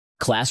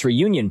Class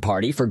reunion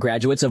party for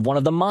graduates of one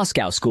of the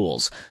Moscow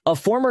schools. A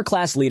former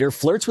class leader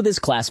flirts with his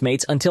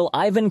classmates until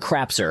Ivan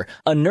Krapser,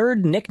 a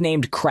nerd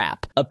nicknamed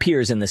Crap,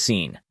 appears in the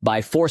scene.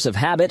 By force of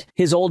habit,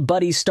 his old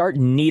buddies start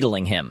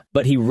needling him,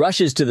 but he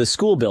rushes to the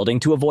school building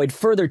to avoid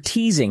further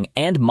teasing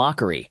and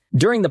mockery.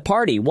 During the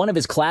party, one of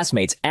his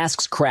classmates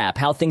asks Crap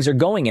how things are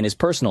going in his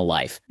personal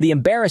life. The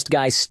embarrassed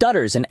guy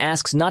stutters and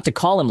asks not to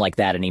call him like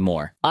that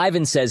anymore.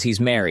 Ivan says he's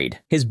married.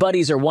 His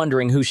buddies are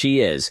wondering who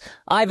she is.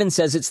 Ivan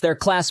says it's their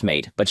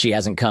classmate, but she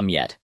hasn't come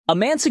yet. A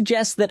man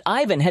suggests that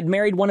Ivan had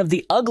married one of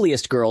the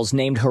ugliest girls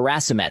named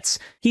Harasimets.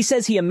 He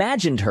says he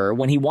imagined her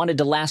when he wanted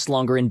to last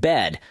longer in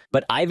bed,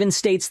 but Ivan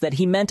states that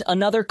he meant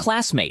another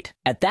classmate.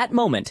 At that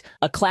moment,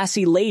 a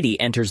classy lady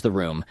enters the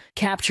room,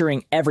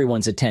 capturing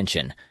everyone's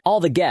attention.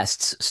 All the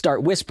guests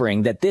start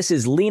whispering that this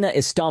is Lena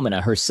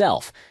Istomina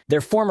herself,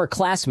 their former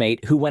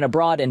classmate who went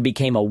abroad and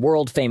became a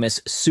world-famous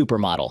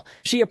supermodel.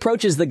 She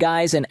approaches the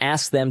guys and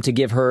asks them to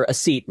give her a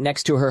seat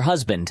next to her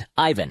husband,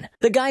 Ivan.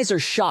 The guys are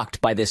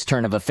shocked by this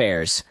turn of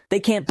affairs. They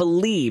can't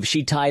believe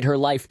she tied her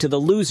life to the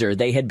loser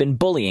they had been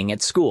bullying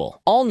at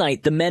school. All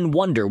night, the men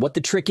wonder what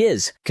the trick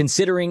is,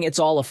 considering it's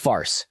all a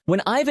farce.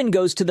 When Ivan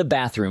goes to the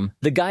bathroom,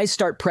 the guys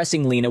start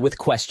pressing Lena with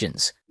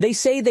questions. They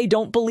say they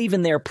don't believe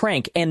in their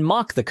prank and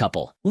mock the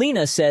couple.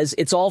 Lena says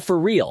it's all for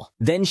real.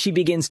 Then she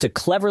begins to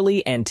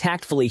cleverly and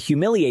tactfully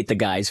humiliate the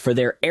guys for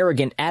their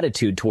arrogant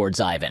attitude towards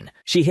Ivan.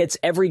 She hits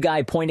every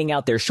guy, pointing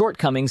out their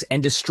shortcomings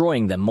and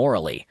destroying them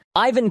morally.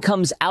 Ivan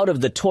comes out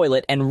of the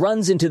toilet and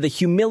runs into the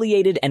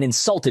humiliated and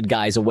insulted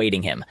guys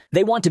awaiting him.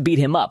 They want to beat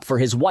him up for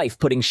his wife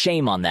putting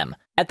shame on them.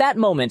 At that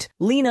moment,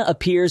 Lena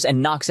appears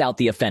and knocks out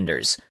the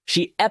offenders.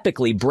 She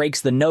epically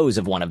breaks the nose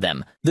of one of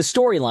them. The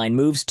storyline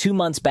moves 2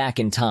 months back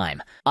in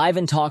time.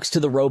 Ivan talks to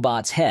the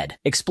robot's head,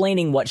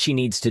 explaining what she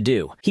needs to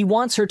do. He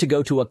wants her to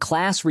go to a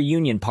class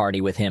reunion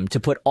party with him to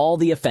put all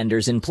the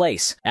offenders in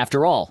place.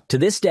 After all, to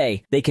this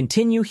day, they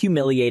continue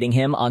humiliating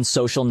him on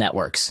social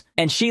networks.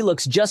 And she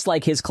looks just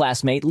like his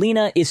classmate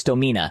Lena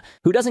Istomina,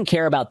 who doesn't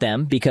care about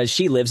them because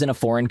she lives in a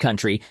foreign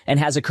country and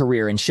has a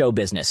career in show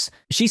business.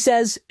 She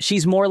says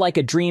she's more like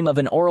a dream of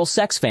an oral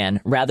sex fan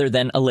rather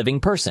than a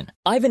living person.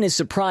 Ivan is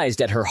surprised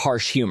at her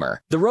harsh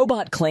humor. The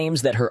robot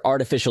claims that her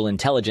artificial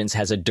intelligence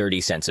has a dirty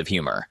sense of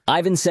humor.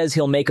 Ivan says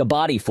he'll make a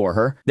body for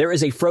her. There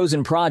is a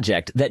frozen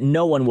project that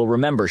no one will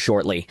remember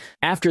shortly.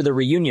 After the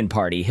reunion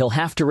party, he'll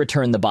have to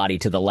return the body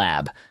to the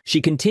lab. She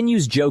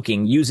continues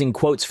joking, using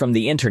quotes from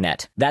the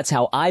internet. That's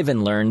how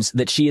Ivan learns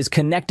that she is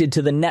connected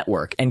to the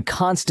network and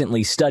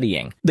constantly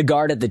studying. The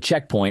guard at the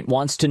checkpoint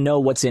wants to know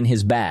what's in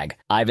his bag.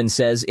 Ivan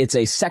says it's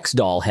a sex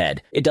doll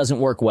head. It doesn't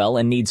work well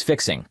and needs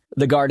fixing.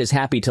 The guard is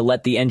happy to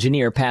let the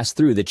engineer pass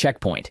through the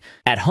checkpoint.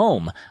 At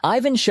home,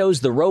 Ivan shows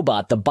the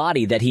robot the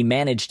body that he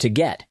managed to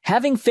get.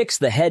 Having fixed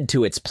the head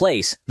to its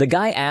place, the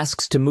guy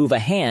asks to move a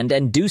hand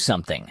and do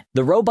something.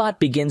 The robot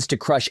begins to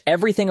crush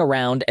everything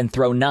around and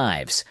throw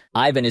knives.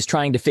 Ivan is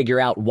trying to figure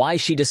out why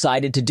she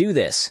decided to do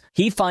this.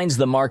 He finds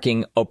the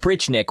marking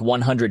Oprichnik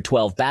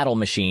 112 battle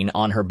machine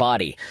on her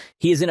body.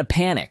 He is in a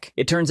panic.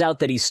 It turns out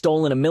that he's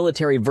stolen a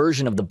military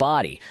version of the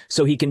body,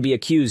 so he can be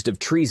accused of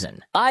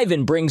treason.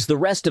 Ivan brings the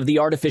rest of the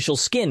artificial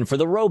skin for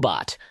the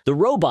robot. The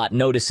robot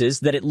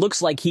notices that it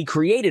looks like he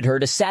created her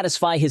to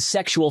satisfy his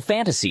sexual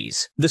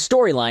fantasies. The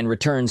storyline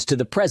returns to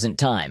the present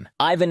time.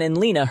 Ivan and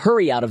Lena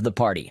hurry out of the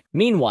party.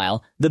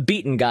 Meanwhile, the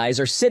beaten guys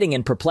are sitting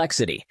in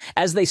perplexity.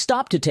 As they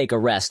stop to take a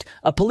rest,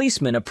 a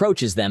policeman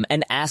approaches them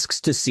and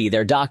asks to see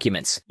their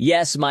documents.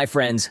 Yes, my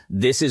friends,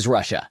 this is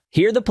Russia.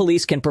 Here the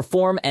police can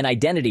perform an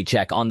identity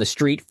check on the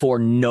street for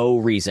no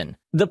reason.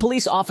 The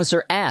police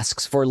officer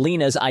asks for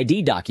Lena's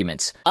ID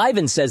documents.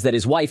 Ivan says that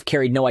his wife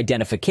carried no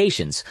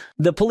identifications.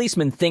 The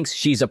policeman thinks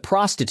she's a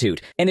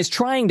prostitute and is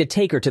trying to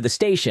take her to the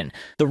station.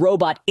 The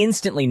robot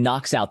instantly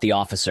knocks out the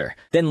officer.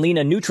 Then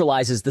Lena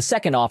neutralizes the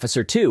second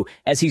officer too,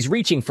 as he's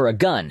reaching for a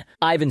gun.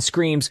 Ivan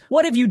screams,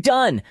 "What have you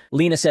done?"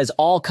 Lena says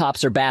all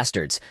cops are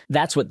bastards.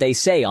 That's what they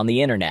say on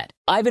the internet.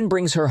 Ivan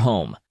brings her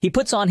home. He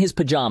puts on his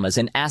pajamas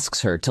and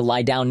asks her to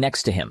lie down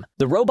next to him.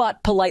 The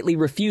robot politely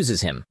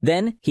refuses him.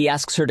 Then he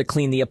asks her to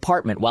clean the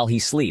apartment while he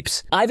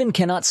sleeps. Ivan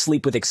cannot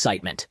sleep with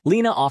excitement.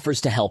 Lena offers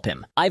to help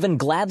him. Ivan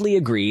gladly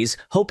agrees,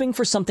 hoping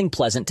for something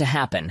pleasant to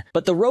happen,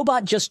 but the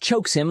robot just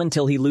chokes him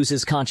until he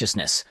loses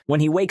consciousness. When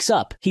he wakes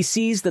up, he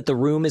sees that the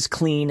room is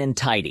clean and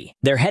tidy.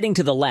 They're heading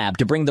to the lab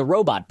to bring the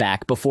robot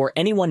back before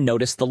anyone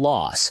noticed the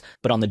loss.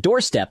 But on the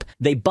doorstep,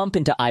 they bump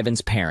into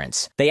Ivan's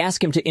parents. They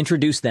ask him to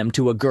introduce them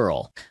to a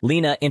girl.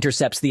 Lena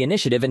intercepts the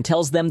initiative and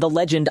tells them the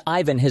legend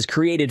Ivan has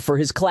created for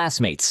his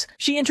classmates.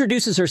 She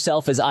introduces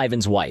herself as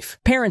Ivan's wife.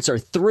 Parents are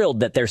thrilled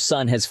that their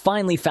son has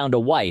finally found a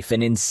wife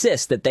and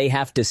insist that they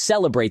have to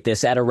celebrate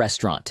this at a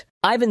restaurant.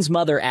 Ivan's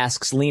mother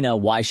asks Lena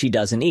why she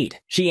doesn't eat.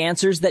 She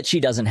answers that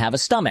she doesn't have a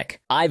stomach.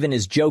 Ivan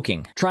is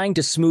joking, trying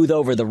to smooth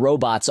over the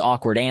robot's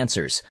awkward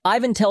answers.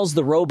 Ivan tells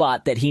the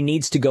robot that he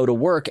needs to go to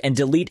work and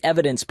delete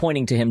evidence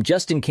pointing to him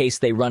just in case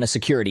they run a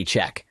security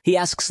check. He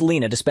asks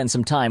Lena to spend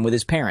some time with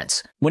his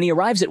parents. When he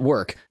arrives at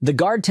work, the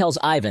guard tells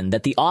Ivan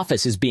that the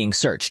office is being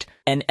searched.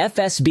 An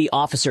FSB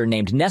officer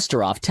named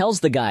Nestorov tells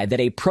the guy that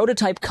a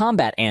prototype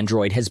combat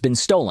android has been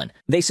stolen.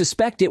 They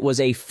suspect it was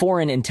a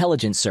foreign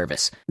intelligence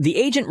service. The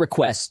agent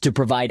requests to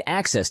provide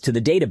access to the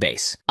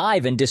database.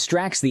 Ivan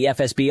distracts the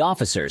FSB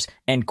officers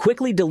and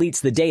quickly deletes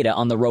the data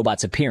on the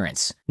robot's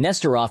appearance.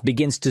 Nestorov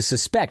begins to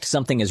suspect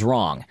something is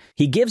wrong.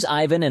 He gives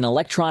Ivan an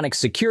electronic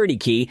security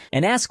key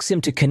and asks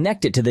him to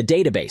connect it to the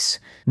database.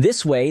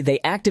 This way, they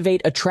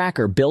activate a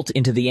tracker built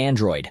into the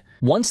android.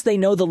 Once they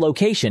know the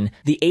location,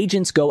 the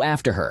agents go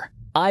after her.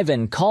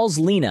 Ivan calls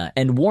Lena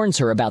and warns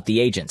her about the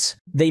agents.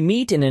 They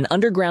meet in an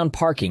underground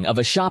parking of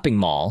a shopping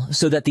mall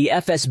so that the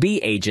FSB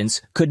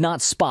agents could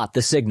not spot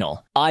the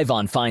signal.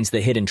 Ivan finds the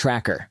hidden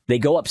tracker. They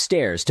go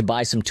upstairs to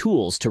buy some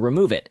tools to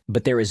remove it,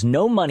 but there is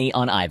no money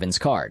on Ivan's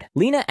card.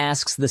 Lena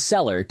asks the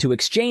seller to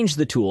exchange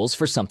the tools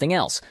for something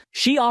else.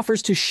 She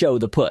offers to show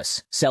the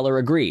puss. Seller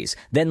agrees.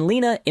 Then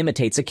Lena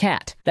imitates a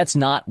cat. That's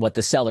not what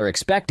the seller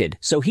expected,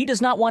 so he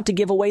does not want to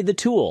give away the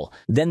tool.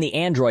 Then the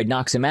android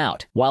knocks him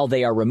out. While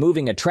they are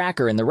removing a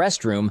tracker in the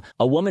restroom,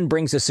 a woman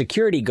brings a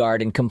security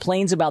guard and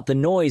complains about the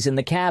noise in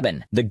the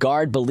cabin. The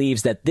guard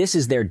believes that this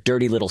is their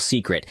dirty little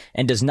secret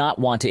and does not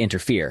want to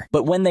interfere.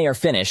 But when they are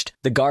finished,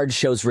 the guard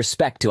shows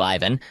respect to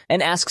Ivan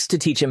and asks to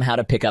teach him how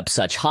to pick up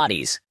such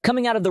hotties.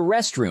 Coming out of the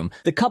restroom,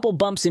 the couple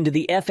bumps into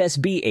the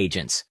FSB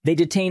agents. They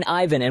detain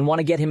Ivan and want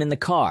to get him in the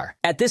car.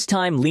 At this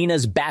time,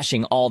 Lena's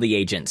bashing all the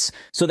agents,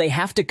 so they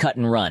have to cut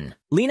and run.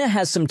 Lena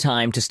has some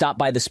time to stop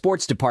by the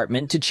sports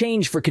department to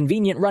change for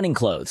convenient running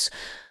clothes.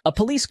 A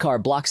police car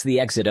blocks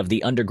the exit of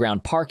the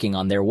underground parking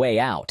on their way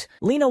out.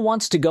 Lena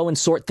wants to go and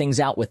sort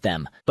things out with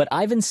them, but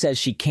Ivan says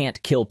she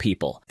can't kill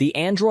people. The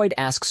android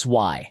asks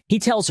why. He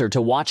tells her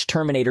to watch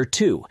Terminator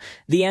 2.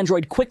 The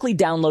android quickly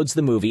downloads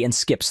the movie and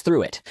skips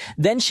through it.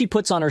 Then she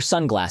puts on her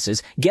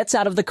sunglasses, gets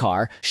out of the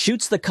car,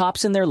 shoots the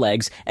cops in their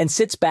legs, and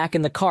sits back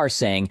in the car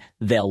saying,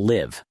 "They'll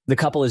live." The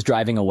couple is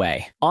driving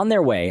away. On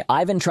their way,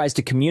 Ivan tries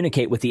to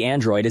communicate with the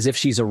android as if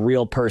she's a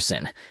real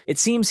person. It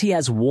seems he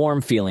has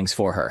warm feelings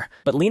for her,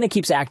 but Lena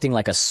keeps acting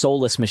like a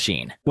soulless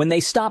machine. When they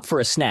stop for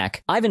a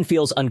snack, Ivan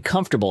feels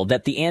uncomfortable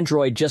that the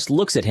android just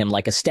looks at him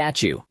like a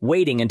statue,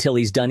 waiting until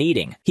he's done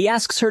eating. He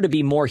asks her to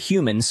be more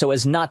human so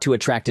as not to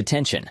attract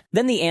attention.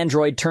 Then the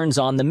android turns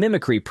on the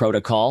mimicry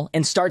protocol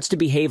and starts to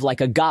behave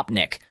like a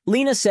gopnik.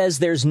 Lena says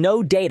there's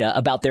no data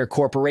about their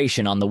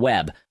corporation on the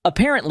web.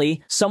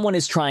 Apparently, someone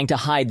is trying to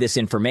hide this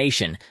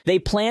information. They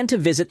plan to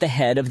visit the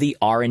head of the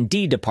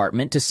R&D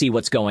department to see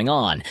what's going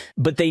on,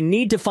 but they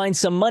need to find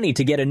some money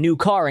to get a new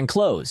car and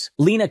clothes.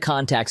 Lena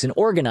contacts an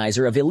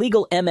organizer of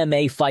illegal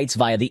MMA fights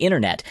via the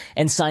internet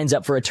and signs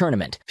up for a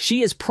tournament.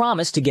 She is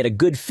promised to get a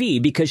good fee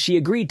because she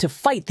agreed to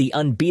fight the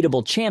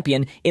unbeatable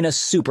champion in a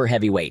super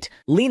heavyweight.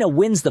 Lena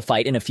wins the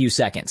fight in a few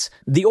seconds.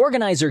 The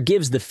organizer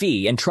gives the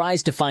fee and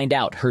tries to find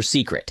out her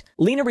secret.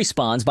 Lena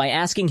responds by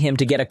asking him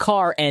to get a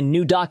car and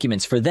new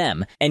documents for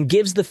them and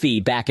gives the fee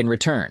back in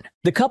return.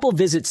 The couple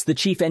visits the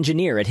chief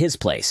engineer at his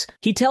place.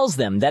 He tells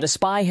them that a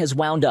spy has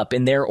wound up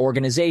in their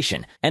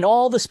organization, and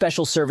all the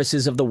special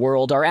services of the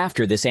world are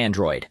after this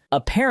android.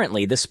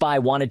 Apparently, the spy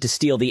wanted to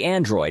steal the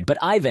android, but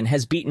Ivan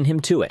has beaten him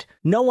to it.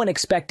 No one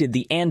expected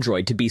the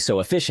android to be so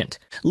efficient.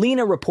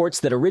 Lena reports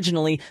that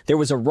originally there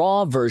was a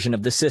raw version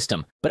of the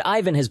system, but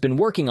Ivan has been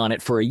working on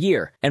it for a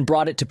year and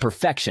brought it to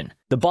perfection.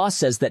 The boss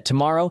says that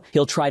tomorrow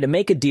he'll try to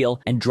make a deal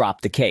and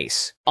drop the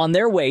case. On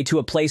their way to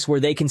a place where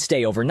they can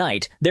stay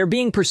overnight, they're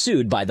being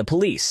pursued by the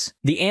police.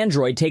 The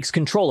android takes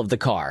control of the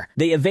car.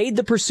 They evade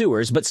the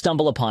pursuers but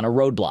stumble upon a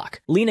roadblock.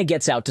 Lena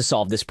gets out to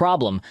solve this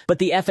problem, but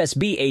the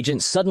FSB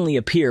agents suddenly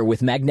appear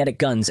with magnetic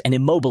guns and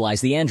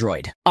immobilize the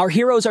android. Our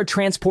heroes are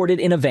transported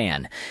in a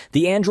van.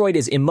 The android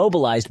is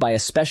immobilized by a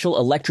special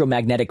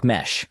electromagnetic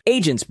mesh.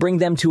 Agents bring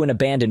them to an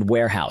abandoned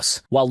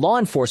warehouse. While law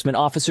enforcement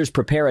officers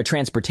prepare a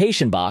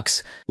transportation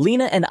box,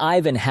 Lena and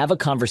Ivan have a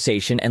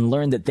conversation and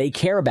learn that they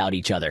care about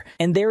each other,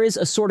 and there is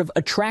a sort of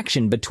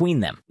attraction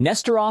between them.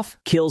 Nestorov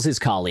kills his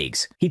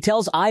colleagues. He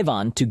tells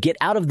Ivan to get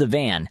out of the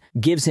van,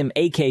 gives him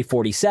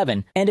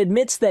AK-47, and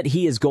admits that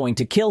he is going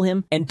to kill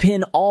him and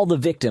pin all the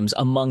victims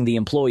among the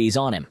employees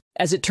on him.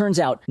 As it turns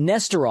out,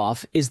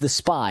 Nestorov is the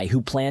spy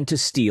who planned to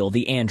steal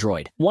the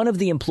android. One of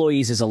the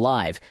employees is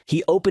alive.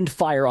 He opened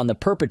fire on the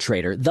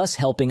perpetrator, thus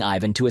helping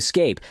Ivan to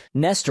escape.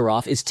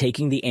 Nestorov is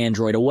taking the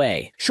android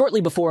away. Shortly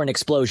before an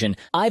explosion,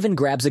 Ivan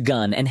grabs a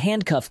gun and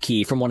handcuff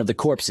key from one of the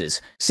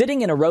corpses.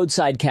 Sitting in a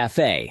roadside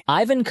cafe,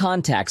 Ivan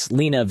contacts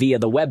Lena via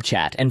the web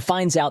chat and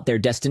finds out their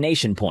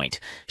destination point.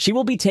 She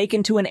will be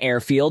taken to an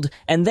airfield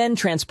and then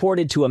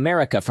transported to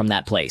America from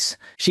that place.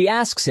 She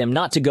asks him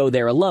not to go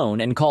there alone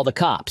and call the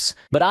cops,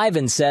 but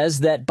Ivan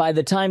says that by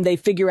the time they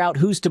figure out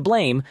who's to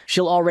blame,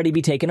 she'll already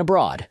be taken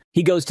abroad.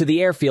 He goes to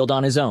the airfield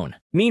on his own.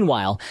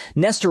 Meanwhile,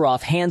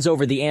 Nestorov hands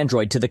over the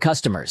android to the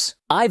customers.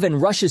 Ivan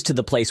rushes to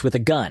the place with a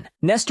gun.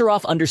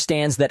 Nestorov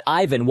understands that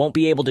Ivan won't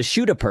be able to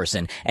shoot a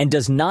person and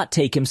does not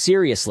take him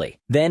seriously.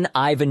 Then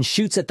Ivan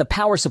shoots at the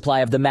power supply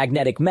of the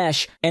magnetic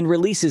mesh and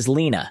releases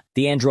Lena.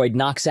 The android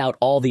knocks out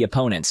all the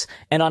opponents,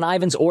 and on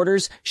Ivan's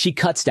orders, she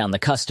cuts down the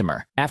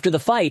customer. After the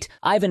fight,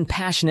 Ivan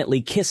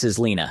passionately kisses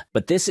Lena,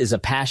 but this is a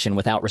passion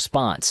without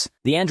response.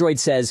 The android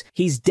says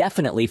he's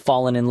definitely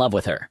fallen in love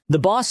with her. The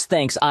boss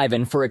thanks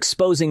Ivan for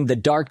exposing the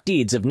dark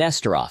deeds of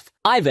Nestorov.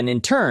 Ivan, in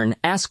turn,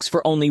 asks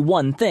for only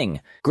one thing: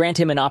 grant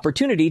him an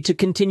opportunity to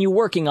continue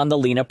working on the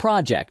Lena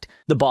project.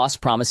 The boss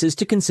promises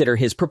to consider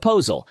his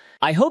proposal.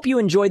 I hope you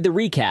enjoyed the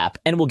recap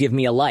and will give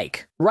me a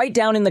like. Write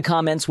down in the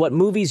comments what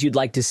movies you'd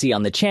like to see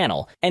on the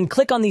channel, and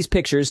click on these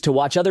pictures to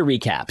watch other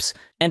recaps.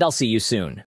 And I'll see you soon.